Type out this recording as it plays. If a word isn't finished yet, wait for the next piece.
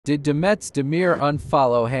Did Özdemir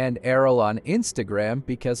unfollow Hande Erçel on Instagram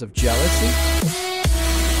because of jealousy?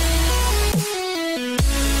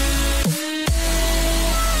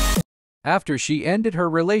 After she ended her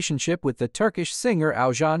relationship with the Turkish singer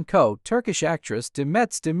Ccto, Turkish actress Demet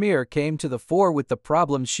Özdemir came to the fore with the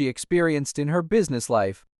problems she experienced in her business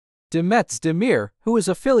life. Demet Özdemir, who is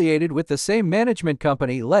affiliated with the same management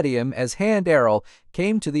company Ledium as Hande Erçel,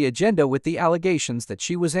 came to the agenda with the allegations that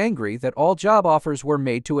she was angry that all job offers were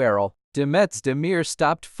made to Erçel. Demet Özdemir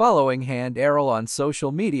stopped following Hande Erçel on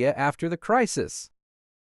social media after the crisis.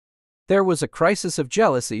 There was a crisis of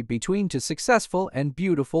jealousy between two successful and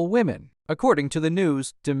beautiful women. According to the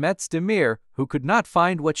news, Demet Özdemir, who could not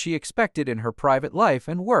find what she expected in her private life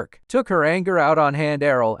and work, took her anger out on Hande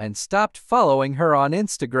Erçel and stopped following her on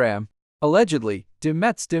Instagram. Allegedly,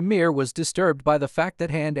 Demet Özdemir was disturbed by the fact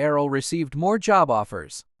that Hande Erçel received more job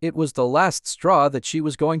offers. It was the last straw that she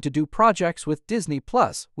was going to do projects with Disney+,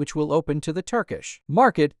 which will open to the Turkish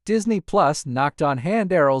market. Disney+ knocked on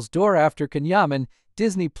Hande Erçel's door after Yaman.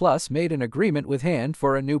 Disney+ made an agreement with Hande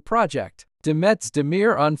for a new project. Demet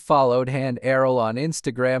Özdemir unfollowed Hande Erçel on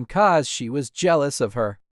Instagram cause she was jealous of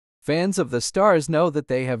her. Fans of the stars know that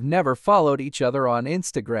they have never followed each other on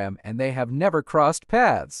Instagram and they have never crossed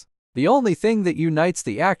paths. The only thing that unites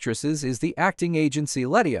the actresses is the acting agency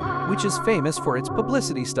Ledium, which is famous for its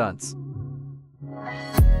publicity stunts.